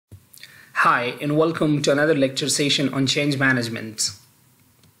Hi, and welcome to another lecture session on change management.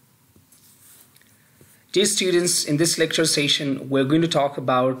 Dear students, in this lecture session, we're going to talk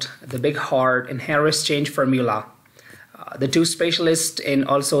about the Beckhard and Harris change formula, the two specialists and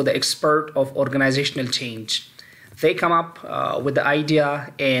also the expert of organizational change. They come up with the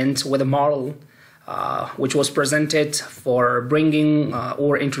idea and with a model which was presented for bringing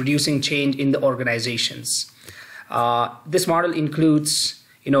or introducing change in the organizations. This model includes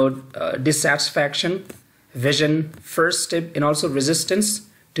dissatisfaction, vision, first step, and also resistance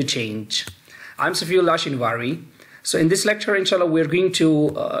to change. I'm Safiullah Shinwari. So in this lecture, inshallah, we're going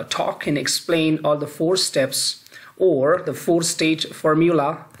to talk and explain all the 4 steps or the 4-stage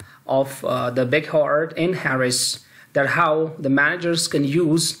formula of the Beckhard and Harris, that how the managers can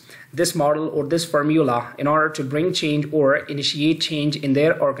use this model or this formula in order to bring change or initiate change in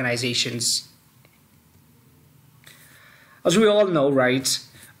their organizations. As we all know, right,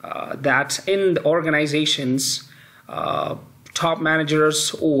 that in the organizations, top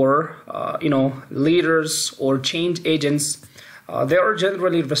managers or leaders or change agents, they are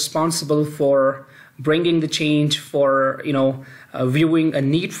generally responsible for bringing the change, for viewing a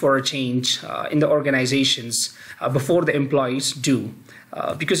need for a change in the organizations before the employees do.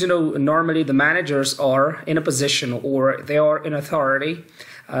 Because normally the managers are in a position or they are in authority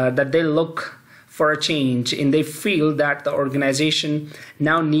that they look for a change, and they feel that the organization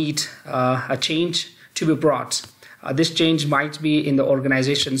now need a change to be brought. This change might be in the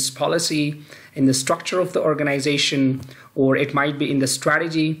organization's policy, in the structure of the organization, or it might be in the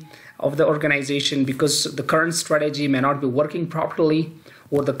strategy of the organization, because the current strategy may not be working properly,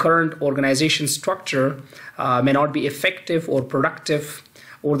 or the current organization structure may not be effective or productive,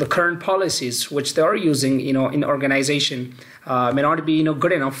 or the current policies which they are using in organization may not be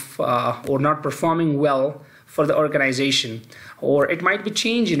good enough or not performing well for the organization, or it might be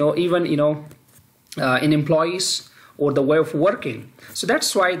change even in employees or the way of working. So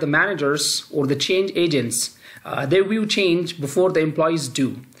that's why the managers or the change agents, they view change before the employees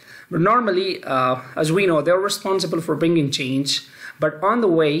do. But normally, as we know, they're responsible for bringing change, but on the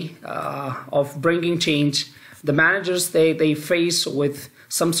way of bringing change, the managers, they face with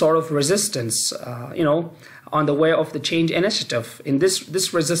some sort of resistance, on the way of the change initiative. And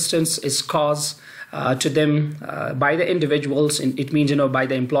this resistance is caused to them by the individuals, and it means, by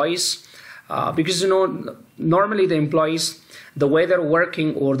the employees. Because, normally the employees, the way they're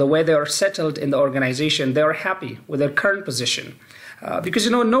working or the way they are settled in the organization, they are happy with their current position. Because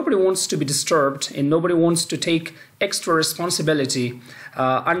nobody wants to be disturbed and nobody wants to take extra responsibility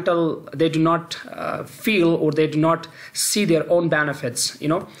until they do not feel or they do not see their own benefits.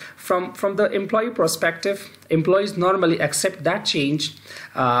 From the employee perspective, employees normally accept that change,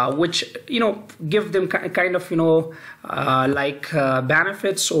 which give them kind of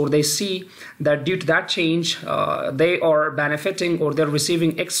benefits, or they see that due to that change they are benefiting or they're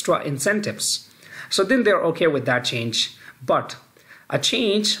receiving extra incentives. So then they're okay with that change. But a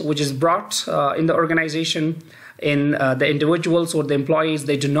change which is brought in the organization, in the individuals or the employees,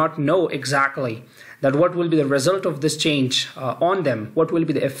 they do not know exactly that what will be the result of this change on them, what will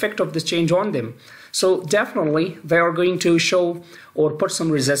be the effect of this change on them. So definitely they are going to show or put some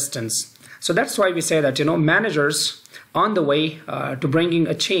resistance. So that's why we say that managers on the way to bringing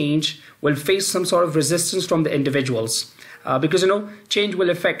a change will face some sort of resistance from the individuals, because change will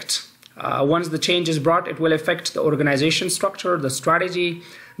affect. Once the change is brought, it will affect the organization structure, the strategy,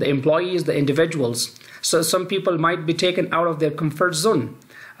 the employees, the individuals. So some people might be taken out of their comfort zone.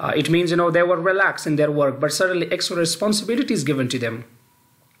 It means, they were relaxed in their work, but suddenly extra responsibility is given to them.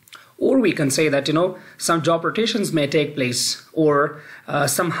 Or we can say that, some job rotations may take place, or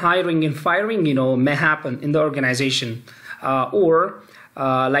some hiring and firing, may happen in the organization. Or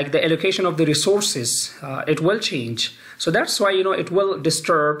like the allocation of the resources, it will change. So that's why it will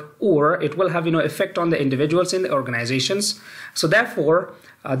disturb, or it will have effect on the individuals in the organizations. So therefore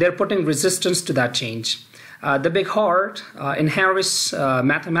they're putting resistance to that change. The Beckhard and Harris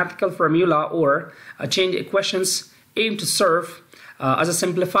mathematical formula or change equations aim to serve as a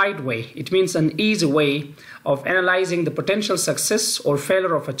simplified way. It means an easy way of analyzing the potential success or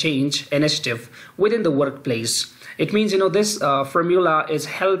failure of a change initiative within the workplace. It means, this formula is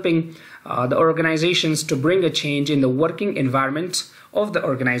helping the organizations to bring a change in the working environment of the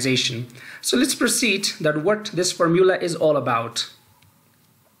organization. So let's proceed that what this formula is all about.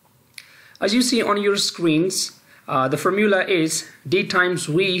 As you see on your screens, the formula is D times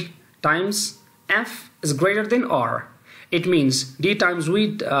V times F is greater than R. It means D times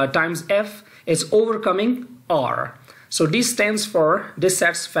V times F is overcoming R. So D stands for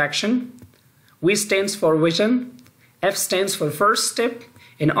dissatisfaction, V stands for vision, F stands for first step,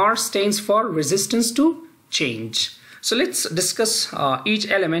 and R stands for resistance to change. So let's discuss each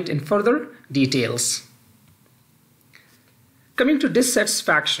element in further details. Coming to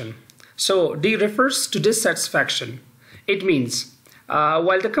dissatisfaction. So D refers to dissatisfaction. It means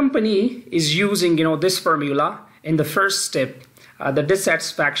while the company is using this formula in the first step, the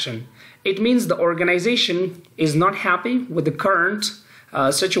dissatisfaction, it means the organization is not happy with the current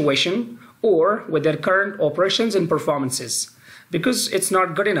situation or with their current operations and performances because it's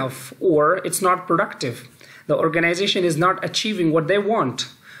not good enough or it's not productive. The organization is not achieving what they want.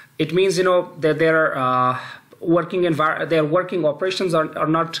 It means that their working operations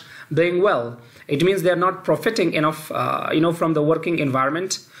are not doing well. It means they're not profiting enough from the working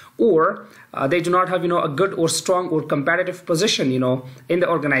environment, or they do not have a good or strong or competitive position in the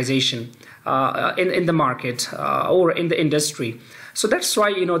organization, in the market, or in the industry. So that's why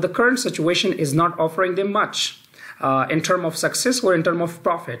the current situation is not offering them much in terms of success or in terms of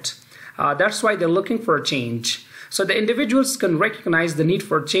profit. That's why they're looking for a change. So the individuals can recognize the need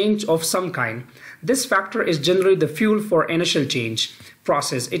for change of some kind. This factor is generally the fuel for initial change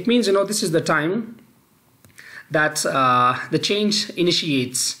process. It means this is the time that the change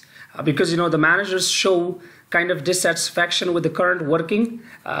initiates because the managers show kind of dissatisfaction with the current working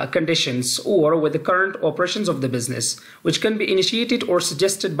conditions or with the current operations of the business, which can be initiated or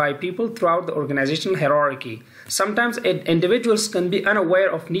suggested by people throughout the organizational hierarchy. Sometimes individuals can be unaware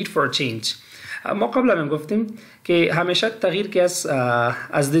of need for a change. ما قبل من گفتیم که همیشه تغییر که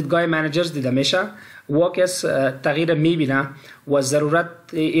از دیدگاه منیجرز دیده میشه و کس تغییر میبینه و ضرورت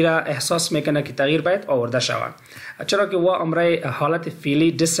ایرا احساس میکنه که تغییر باید آورده شود، چرا که وا امرای حالت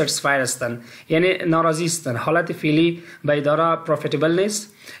فعلی dissatisfied هستن، یعنی ناراضی هستن. حالت فعلی به اداره پروفیتبل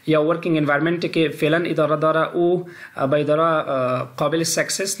نیست یا ورکینگ انوایرمنت که فعلا اداره داره او به اداره قابل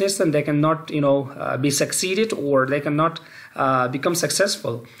سکسس نیستن. They cannot be succeeded or they cannot become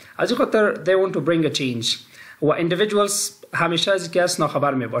successful. از این خاطر they want to bring a change. و individuals همیشه از کس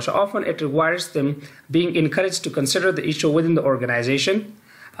ناخبر می باشه. Often it requires them being encouraged to consider the issue within the organization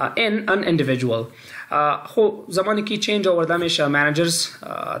in an individual. خب زمانی که change آورده میشه managers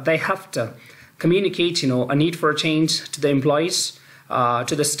they have to communicate a need for a change to the employees,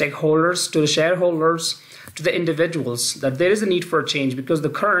 to the stakeholders, to the shareholders, to the individuals, that there is a need for a change because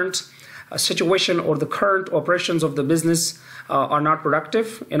the current situation or the current operations of the business are not productive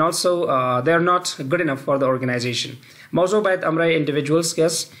and also they are not good enough for the organization. موضوع باید امرای individuals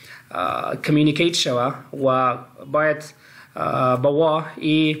کس communicate شوه و باید با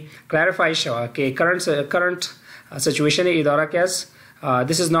clarify شوه که current situation اداره کس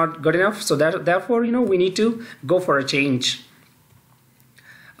this is not good enough, so therefore we need to go for a change.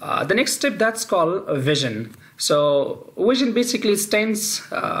 The next step, that's called vision. So vision basically stands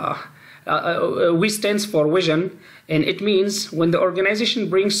stands for vision, and it means when the organization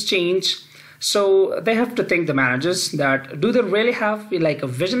brings change, so they have to think, the managers, that do they really have like a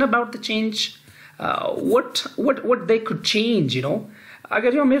vision about the change, what they could change,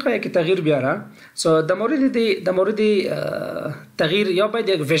 اگر یا میخوای که تغییر بیاره so در مورد تغییر یا باید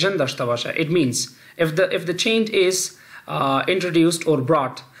یک vision داشته باشه. It means if the change is introduced or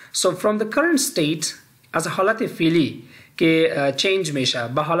brought, so from the current state از حالت فعلی که change میشه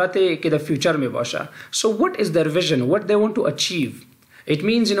به حالت که در future می باشه. So what is their vision, what they want to achieve? It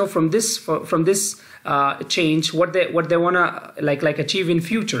means from this change what they want to like achieve in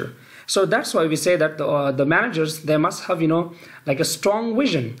future. So that's why we say that the managers, they must have like a strong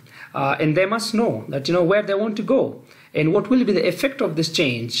vision, and they must know that where they want to go and what will be the effect of this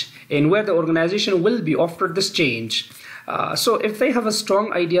change and where the organization will be after this change. So if they have a strong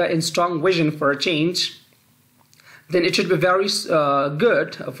idea and strong vision for a change, then it should be very good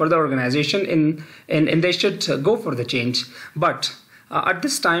for the organization and they should go for the change. But at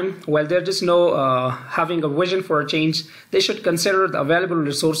this time, while they're just having a vision for a change, they should consider the available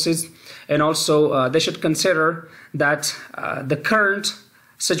resources, and also they should consider that the current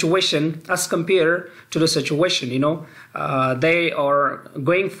situation as compared to the situation they are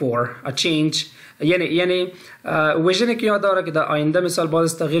going for a change. یعنی ویژن که یاد داره که در آینده مثال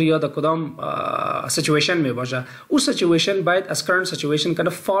باز تغییر یا در کدام situation می باشه، او situation باید از current situation kind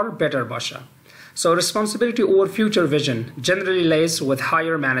of far better باشه. So responsibility over future vision generally lies with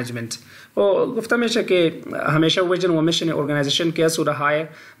higher management. گفته میشه که همیشه vision و mission organization که سود higher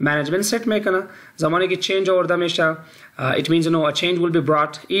management set میکنه. زمانی که change آورده میشه it means a change will be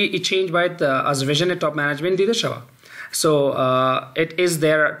brought. این change باید از vision top management دیده شود. So it is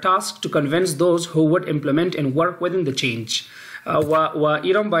their task to convince those who would implement and work within the change. و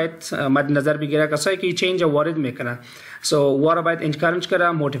ایران باید مد نظر بگیره کسایی که چینج وارد میکنه سو وارا باید انکارج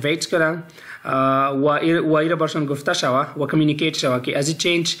کنه موتیویت کنه و ایران برشان گفته شوه و کمیونیکیت شوه که از این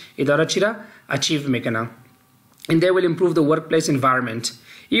چینج اداره چی را اچیو میکنه and they will improve the workplace environment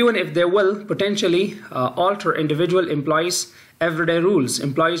even if they will potentially alter individual employees everyday rules.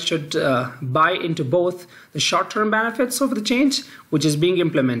 Employees should buy into both the short-term benefits of the change which is being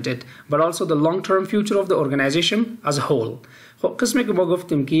implemented but also the long-term future of the organization as a whole. قسمی که ما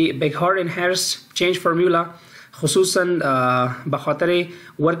گفتیم که Beckhard and Harris change formula خصوصا بخاطر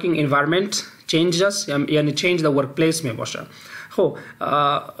working environment changes یعنی change the workplace می باشه. خب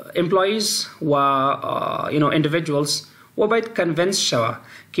employees و individuals و باید convince شوه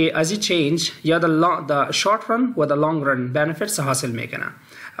که از این change یا the short run و the long run benefits حاصل میکنه.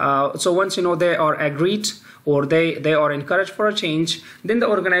 So once they are agreed or they are encouraged for a change, then the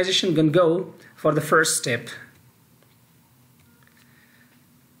organization can go for the first step.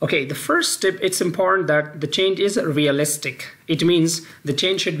 Okay, the first step, it's important that the change is realistic. It means the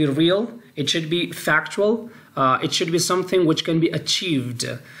change should be real, it should be factual, it should be something which can be achieved.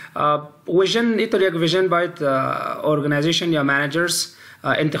 Vision ایطور یک vision باید organization یا managers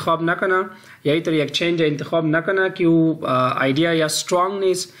انتخاب نکنه یا ایطور یک change انتخاب نکنه که او idea یا strong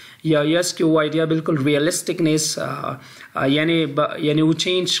نیست یا yes که او idea بالکل realistic نیست یعنی او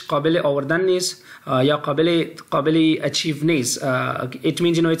change قابل آوردن نیست یا قابل achieve نیست. It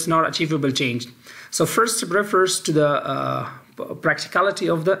means it's not achievable change. So first step refers to the practicality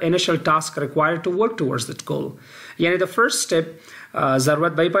of the initial task required to work towards that goal. Yani the first step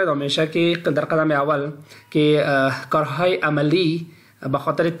ضرورت باید پیدا میشه که در قدم اول که کارهای عملی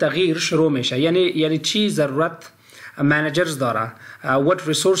بخاطر تغییر شروع میشه یعنی چی ضرورت managers داره what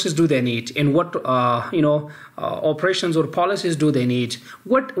resources do they need and what operations or policies do they need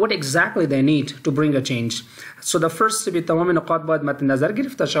what exactly they need to bring a change. So the first step تمام نقاط باید مد نظر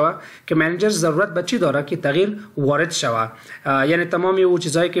گرفته شوه که managers ضرورت به چی داره که تغییر وارد شوه یعنی تمام او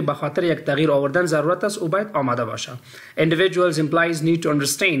چیزایی که بخاطر یک تغییر آوردن ضرورت است او باید آماده باشه. Individuals employees need to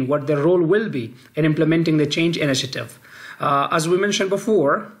understand what their role will be in implementing the change initiative. As we mentioned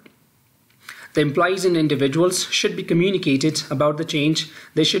before, the employees and individuals should be communicated about the change.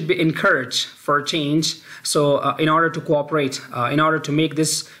 They should be encouraged for change. So in order to cooperate, in order to make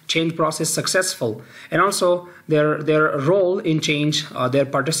this change process successful. And also their role in change, their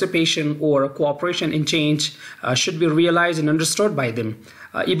participation or cooperation in change should be realized and understood by them.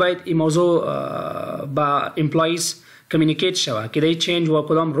 با employees communicate شوه که they change و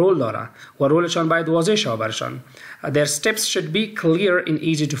کدام رول داره و رولشان باید واضح شوه برشان. Their steps should be clear and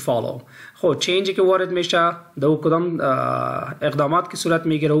easy to follow. خب چینجی که وارد میشه دو کدام اقدامات که صورت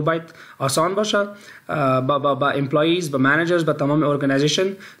میگیره او باید آسان باشه با employees با managers با تمام organization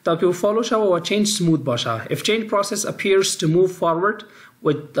تا که او follow شوه و change smooth باشه. If change process appears to move forward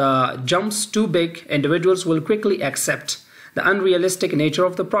with jumps too big, individuals will quickly accept the unrealistic nature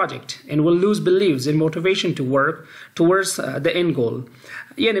of the project and will lose beliefs and motivation to work towards the end goal.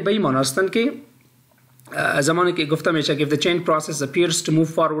 یعنی به این معنی هستند که زمانی که گفته میشه که if the change process appears to move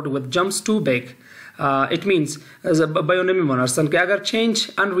forward with jumps too big, it means به این معنی هستند که اگر change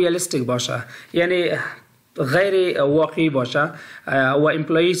unrealistic باشه یعنی غیر واقعی باشه و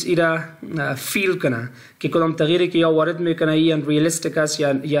employees ایرا فیل کنه که کدام تغییری که یا وارد میکنه یا unrealistic است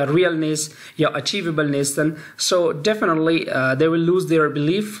یا real نیست یا achievable نیستن. So definitely they will lose their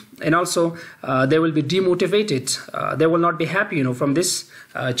belief and also they will be demotivated. They will not be happy from this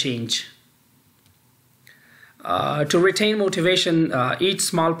change. To retain motivation, each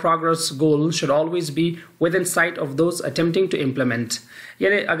small progress goal should always be within sight of those attempting to implement.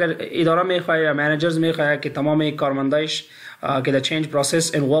 یعنی اگر اداره میخواه یا managers میخواه که تمام کارمندایش که the change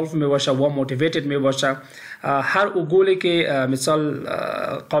process involved می باشه و motivated می باشه هر او گولی که مثال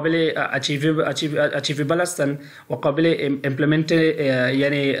قابل achievable هستن و قابل implement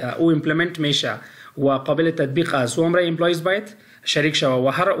یعنی او implement میشه و قابل تطبیق است و همراه employees باید شریک شوه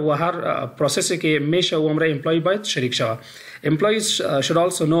و هر پروسسی که میشه و همراه امپلوی باید شریک شوه. Employees should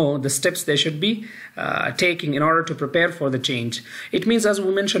also know the steps they should be taking in order to prepare for the change. It means, as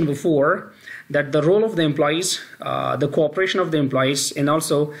we mentioned before, that the role of the employees, the cooperation of the employees, and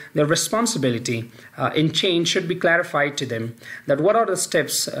also their responsibility in change should be clarified to them. That what are the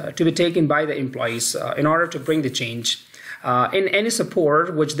steps to be taken by the employees in order to bring the change. In any support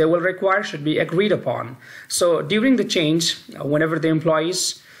which they will require should be agreed upon. So during the change, whenever the employees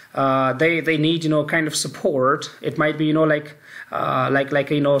they need kind of support, it might be like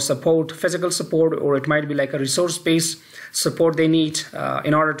support, physical support, or it might be like a resource-based support they need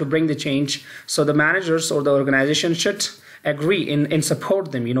in order to bring the change. So the managers or the organization should agree and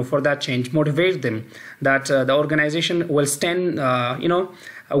support them, for that change, motivate them, that the organization will stand,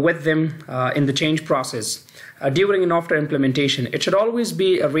 with them in the change process. During and after implementation, it should always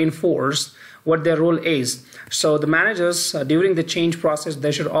be reinforced what their role is. So the managers during the change process,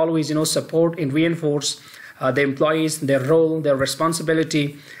 they should always support and reinforce the employees, their role, their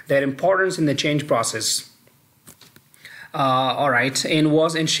responsibility, their importance in the change process. All right, and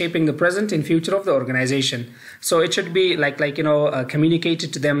was in shaping the present and future of the organization. So it should be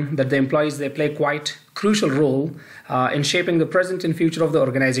communicated to them that the employees, they play quite crucial role in shaping the present and future of the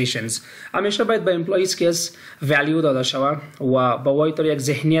organizations. همیشه باید به employees کس value داده شود و با وای طور یک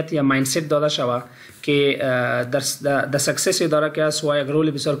ذهنیت یا mindset داده شود که the success داره که است و یک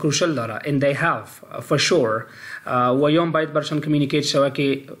رول بسیار crucial داره and they have for sure. و یوم باید برشان communicate شود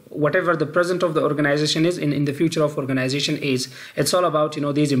که whatever the present of the organization is in the future of organization is, it's all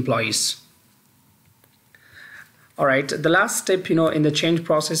about these employees. All right, the last step in the change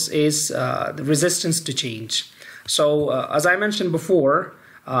process is the resistance to change. So as I mentioned before,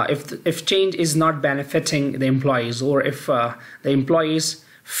 if change is not benefiting the employees, or if the employees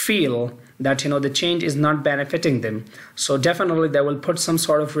feel that the change is not benefiting them, so definitely they will put some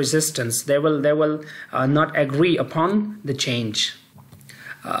sort of resistance. They will not agree upon the change,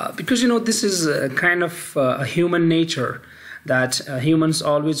 because this is kind of a human nature, that humans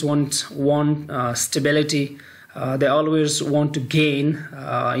always want stability. They always want to gain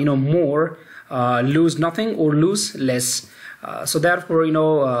more, lose nothing or lose less. So therefore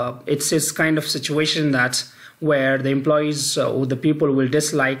it's this kind of situation that where the employees or the people will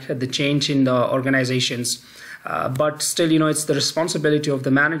dislike the change in the organizations, but still it's the responsibility of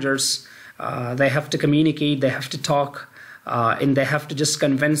the managers. They have to communicate, they have to talk, and they have to just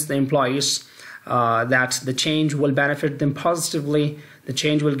convince the employees that the change will benefit them positively, the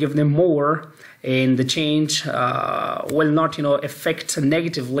change will give them more, and the change will not affect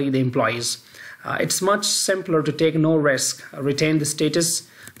negatively the employees. It's much simpler to take no risk, retain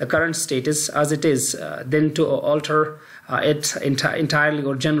the current status as it is, than to alter it entirely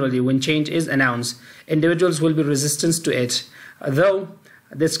or generally when change is announced. Individuals will be resistant to it, though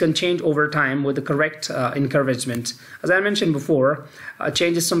this can change over time with the correct encouragement. As I mentioned before,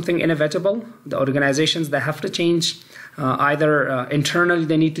 change is something inevitable. The organizations, they have to change. Either internally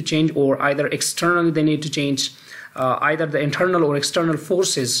they need to change, or either externally they need to change. Either the internal or external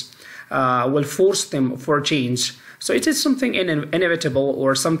forces will force them for change. So it is something inevitable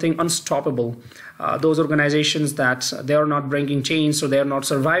or something unstoppable. Those organizations that they are not bringing change, so they are not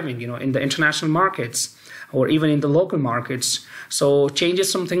surviving in the international markets or even in the local markets. So change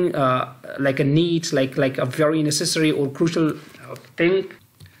is something like a need, like a very necessary or crucial thing.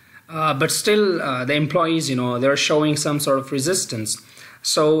 But still the employees, they're showing some sort of resistance.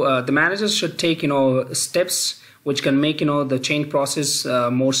 So the managers should take, steps which can make, the change process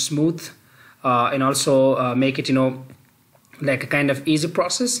more smooth, and also make it, like a kind of easy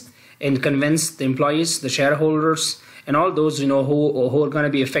process, and convince the employees, the shareholders, and all those, who are going to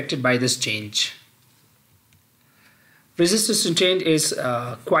be affected by this change. Resistance to change is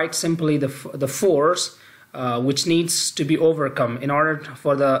quite simply the force which needs to be overcome in order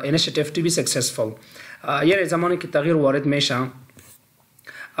for the initiative to be successful. یعنی زمانی که تغییر وارد میشه،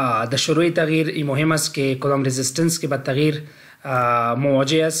 در شروع تغییر مهم است که کدام رزिस्टेंस که با تغییر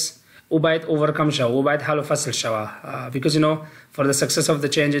مواجه است او باید overcome شود، او باید حل و فصل شود. Because for the success of the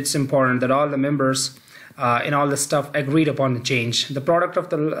change, it's important that all the members and all the staff agreed upon the change. The product of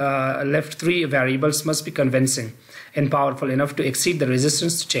the left three variables must be convincing and powerful enough to exceed the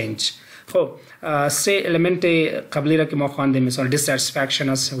resistance to change. خب سه element قبلی را که ما خواندیم، مثلا dissatisfaction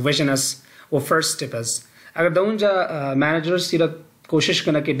است، vision است و first step است. اگر در اونجا managers را کوشش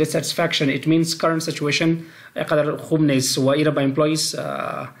کنه که dissatisfaction, it means current situation اقدر خوب نیست و ایرا با employees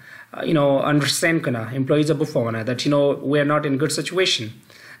understand کنه، employees را بفهمونه that we are not in good situation.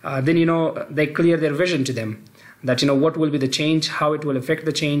 Then they clear their vision to them, that what will be the change, how it will affect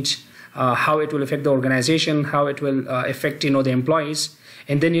the change, how it will affect the organization, how it will affect the employees.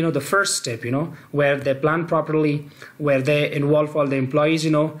 And then the first step, where they plan properly, where they involve all the employees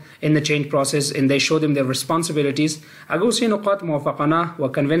in the change process, and they show them their responsibilities. اگر سی نقاط موافقانه و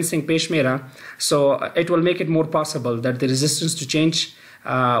convincing پیش میره, so it will make it more possible that the resistance to change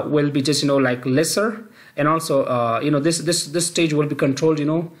will be just like lesser, and also this stage will be controlled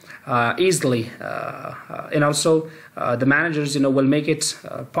easily, and also the managers will make it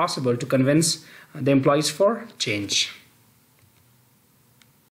possible to convince the employees for change.